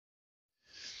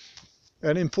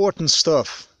And important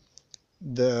stuff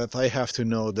that I have to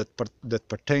know that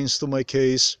pertains to my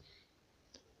case.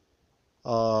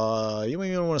 You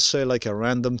may even want to say like a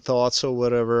random thoughts or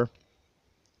whatever.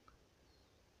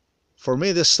 For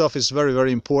me, this stuff is very,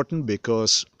 very important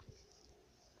because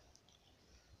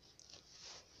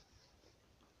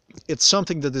it's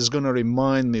something that is going to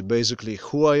remind me basically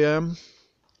who I am,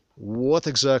 what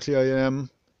exactly I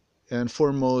am, and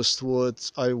foremost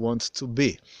what I want to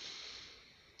be.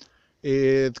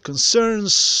 It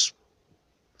concerns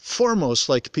foremost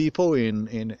like people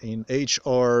in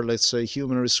HR, let's say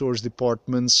human resource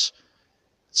departments.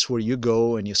 It's where you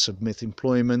go and you submit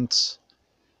employment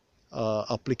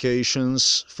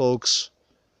applications, folks,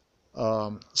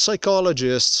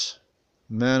 psychologists,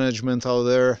 management out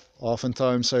there.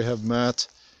 Oftentimes I have met,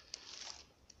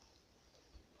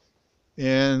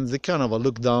 and they kind of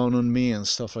look down on me and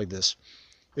stuff like this.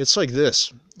 It's like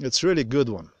this. It's really good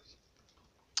one.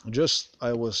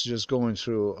 I was just going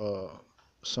through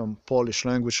some Polish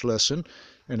language lesson,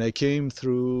 and I came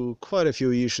through quite a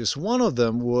few issues. One of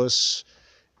them was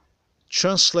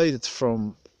translated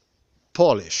from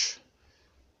Polish,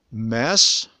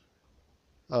 mass,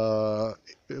 uh,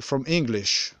 from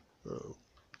English,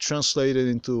 translated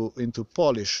into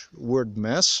Polish word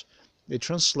mass. It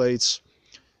translates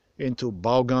into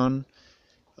bałgan.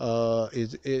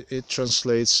 It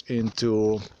translates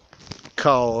into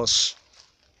chaos,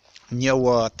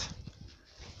 nieład.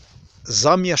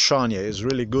 Zamieszanie is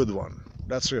really good one.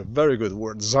 That's a very good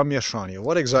word, zamieszanie.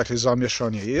 What exactly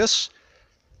zamieszanie is?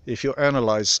 If you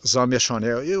analyze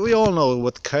zamieszanie, we all know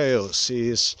what chaos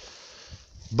is.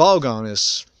 Bałgan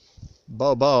is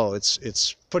bao.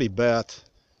 It's pretty bad.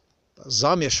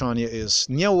 Zamieszanie is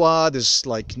nieład is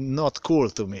like not cool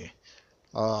to me.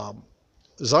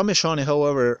 Zamieszanie,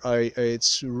 however,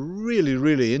 it's really,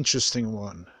 really interesting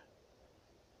one.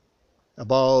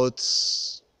 About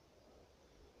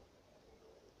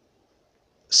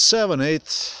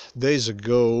 7-8 days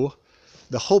ago,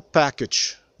 the whole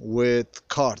package with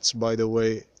cards, by the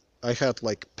way, I had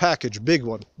like package, big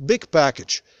one, big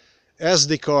package,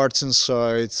 SD cards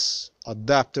inside,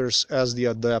 adapters,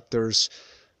 SD adapters,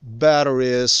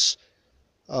 batteries,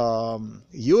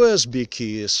 USB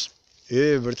keys,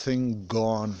 everything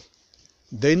gone.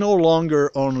 They no longer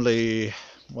only,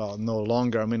 well, no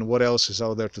longer, I mean, what else is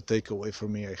out there to take away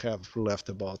from me? I have left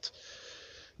about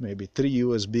maybe 3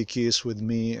 USB keys with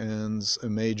me and a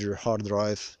major hard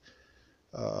drive.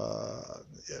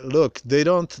 Look, they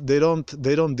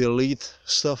don't delete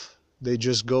stuff. They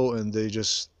just go and they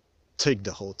just take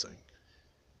the whole thing.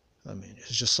 I mean,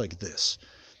 it's just like this.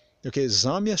 Okay,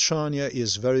 zamieszanie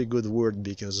is very good word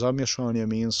because zamieszanie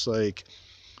means like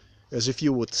as if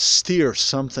you would steer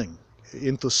something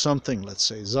into something, let's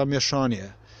say,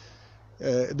 zamieszanie.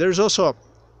 There's also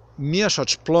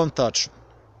mieszać, plątać,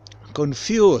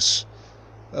 confuse,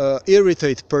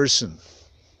 irritate person,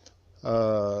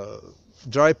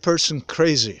 drive person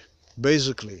crazy,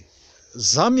 basically.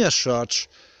 Zamieszać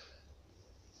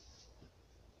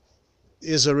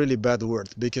is a really bad word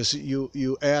because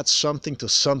you add something to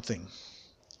something,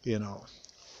 you know.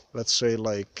 Let's say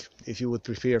like if you would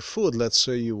prepare food, let's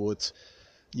say you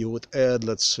would add,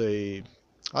 let's say,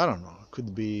 I don't know, it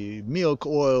could be milk,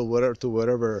 oil, whatever to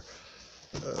whatever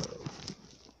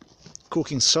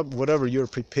cooking whatever you're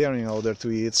preparing out there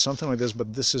to eat, something like this.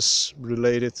 But this is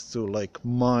related to like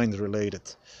mind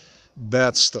related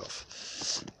bad stuff.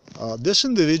 This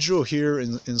individual here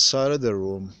inside of the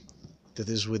room that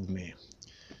is with me,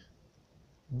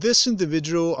 this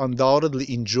individual undoubtedly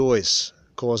enjoys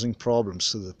causing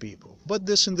problems to the people, but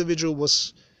this individual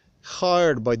was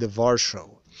hired by the Warsaw.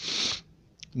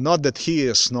 Not that he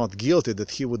is not guilty,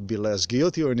 that he would be less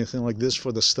guilty or anything like this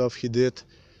for the stuff he did.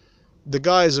 The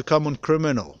guy is a common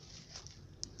criminal.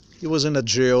 He was in a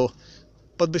jail,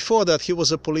 but before that he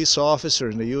was a police officer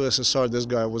in the USSR. This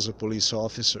guy was a police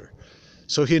officer.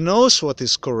 So he knows what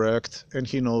is correct and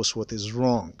he knows what is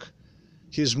wrong.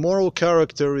 His moral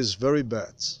character is very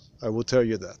bad, I will tell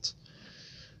you that.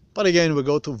 But again, we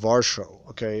go to Warsaw,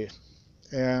 okay?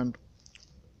 And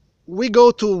we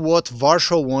go to what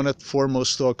Warsaw wanted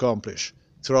foremost to accomplish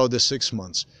throughout the 6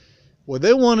 months. What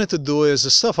they wanted to do is the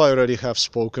stuff I already have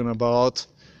spoken about.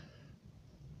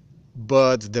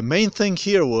 But the main thing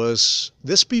here was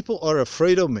these people are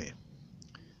afraid of me.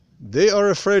 They are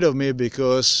afraid of me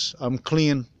because I'm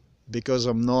clean, because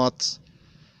I'm not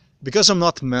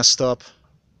messed up,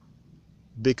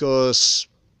 because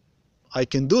I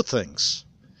can do things,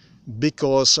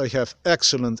 because I have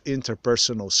excellent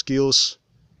interpersonal skills,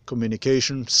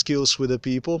 communication skills with the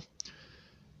people.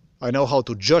 I know how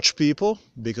to judge people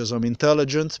because I'm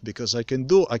intelligent, because I can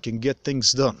get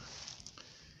things done.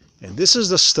 And this is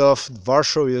the stuff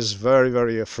Warsaw is very,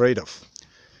 very afraid of.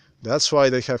 That's why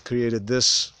they have created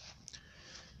this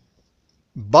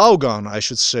Baugan, I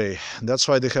should say. That's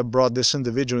why they have brought this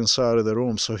individual inside of the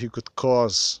room, so he could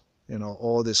cause,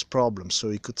 all these problems, so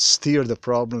he could steer the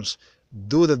problems,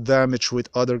 do the damage with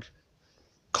other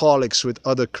colleagues, with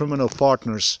other criminal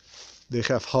partners they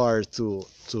have hired to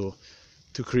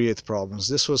create problems.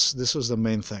 This was the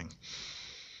main thing.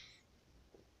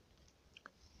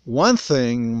 One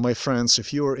thing, my friends,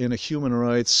 if you are in a human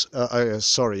rights,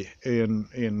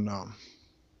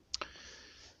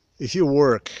 if you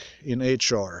work in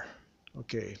HR,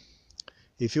 okay,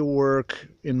 if you work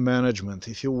in management,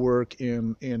 if you work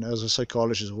in as a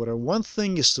psychologist, whatever, one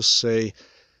thing is to say,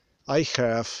 I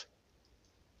have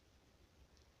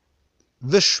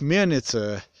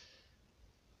wyśmienite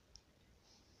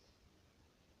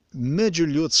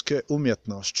międzyludzkie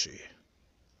umiejętności,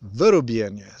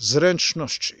 wyrobienie,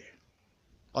 zręczności.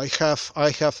 I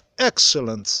have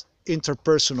excellent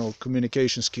interpersonal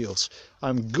communication skills.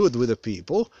 I'm good with the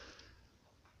people.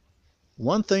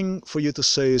 One thing for you to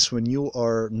say is when you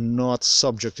are not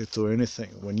subjected to anything,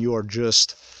 when you are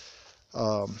just,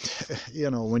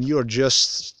 when you are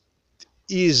just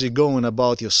easy going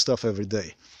about your stuff every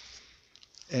day.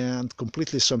 And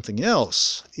completely something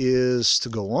else is to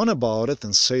go on about it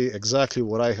and say exactly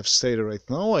what I have stated right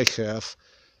now I have,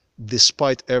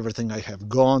 despite everything I have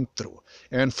gone through.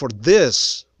 And for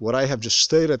this, what I have just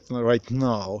stated right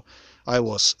now, I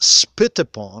was spit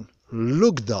upon,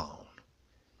 looked down,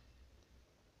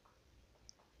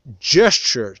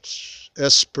 gestured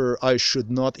as per I should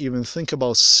not even think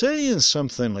about saying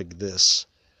something like this.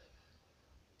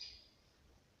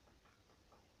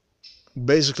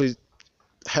 Basically,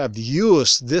 have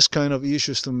used this kind of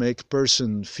issues to make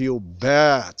person feel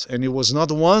bad. And it was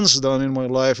not once done in my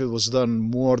life, it was done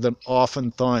more than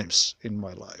often times in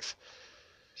my life.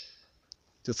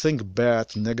 To think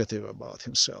bad, negative about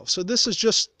himself. So this is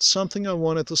just something I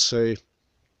wanted to say,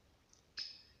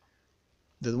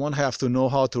 that one have to know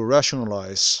how to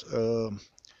rationalize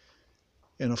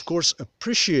and of course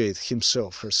appreciate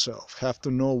himself, herself. Have to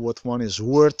know what one is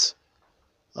worth,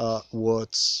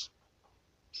 what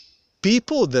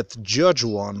people that judge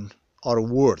one are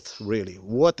worth, really.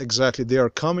 What exactly they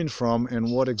are coming from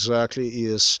and what exactly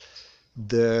is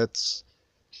that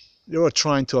they are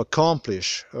trying to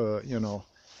accomplish,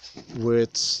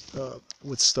 with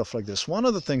stuff like this. One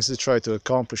of the things they tried to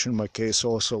accomplish in my case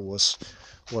also was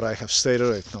what I have stated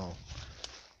right now.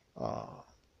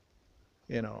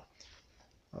 You know,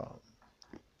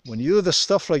 when you do the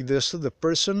stuff like this to the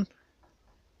person,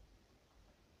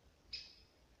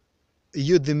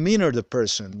 you demeanor the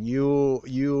person. You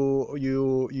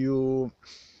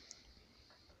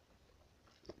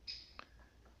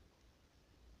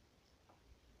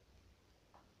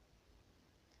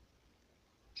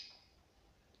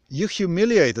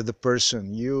humiliated the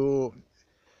person. You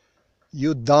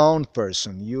down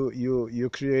person. You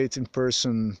create in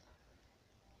person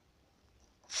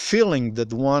feeling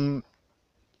that one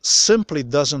simply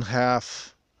doesn't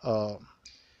have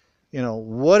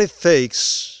what it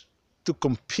takes to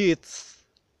compete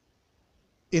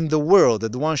in the world,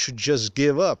 that one should just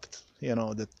give up,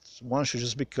 that one should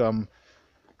just become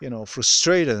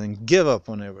frustrated and give up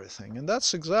on everything. And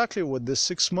that's exactly what this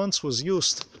 6 months was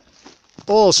used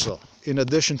also, in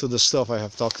addition to the stuff I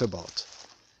have talked about.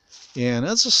 And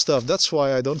that's the stuff, that's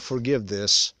why I don't forgive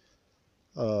this.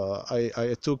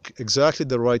 I took exactly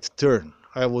the right turn.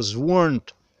 I was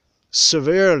warned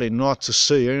severely not to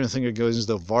say anything against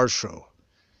the Warsaw,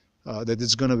 that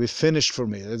it's going to be finished for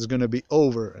me, that it's going to be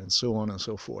over, and so on and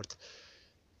so forth.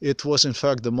 It was in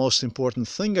fact the most important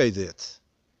thing I did.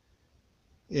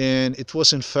 And it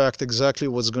was in fact exactly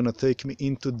what's going to take me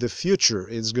into the future.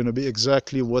 It's going to be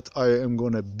exactly what I am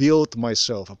going to build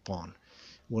myself upon.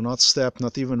 Will not step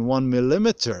not even 1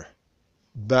 millimeter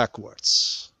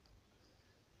backwards.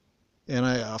 And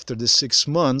after the 6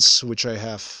 months, which I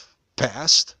have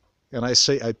passed, and I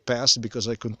say I passed because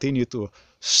I continue to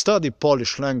study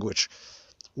Polish language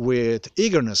with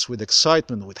eagerness, with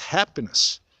excitement, with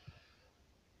happiness,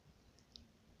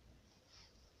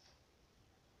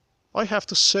 I have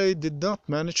to say did not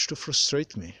manage to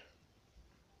frustrate me.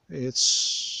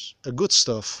 It's a good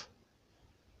stuff.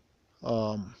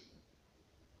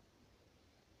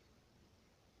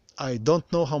 I don't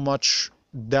know how much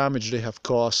damage they have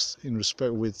caused in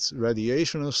respect with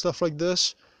radiation and stuff like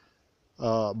this,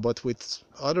 but with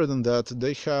other than that,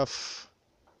 they have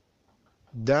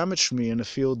damaged me in a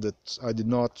field that I did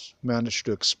not manage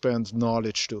to expand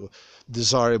knowledge to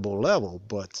desirable level,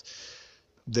 but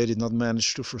they did not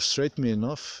manage to frustrate me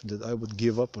enough that I would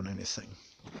give up on anything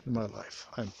in my life.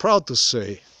 I'm proud to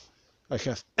say I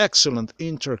have excellent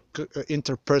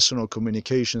interpersonal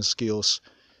communication skills.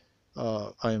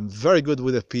 I am very good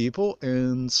with the people,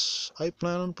 and I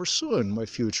plan on pursuing my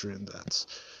future in that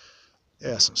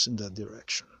essence, in that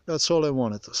direction. That's all I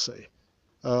wanted to say.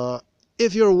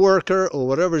 If you're a worker or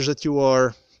whatever it is that you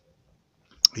are,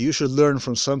 you should learn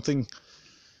from something.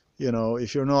 You know,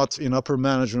 if you're not in upper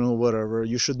management or whatever,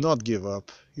 you should not give up.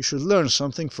 You should learn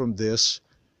something from this.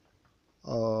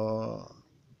 Uh,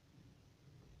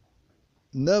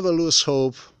 Never lose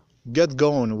hope. Get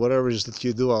going, whatever it is that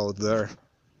you do out there.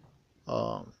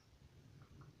 Um,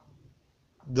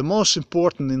 the most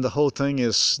important in the whole thing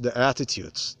is the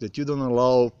attitudes, that you don't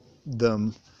allow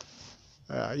them,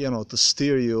 to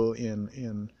steer you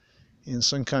in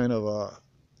some kind of a,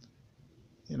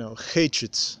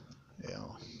 hatred, you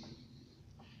know,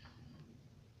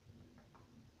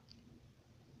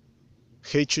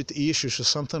 hatred issues or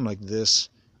something like this,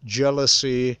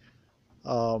 jealousy,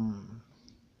 um,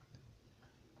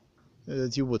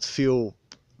 that you would feel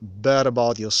bad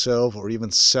about yourself or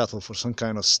even settle for some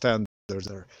kind of standard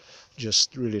that are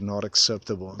just really not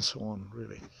acceptable and so on,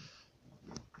 really.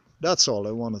 That's all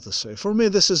I wanted to say. For me,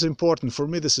 this is important. For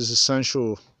me, this is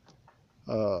essential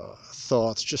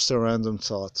thought, just a random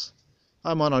thought.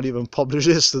 I might not even publish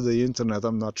this to the internet,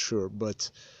 I'm not sure, but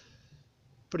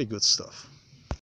pretty good stuff.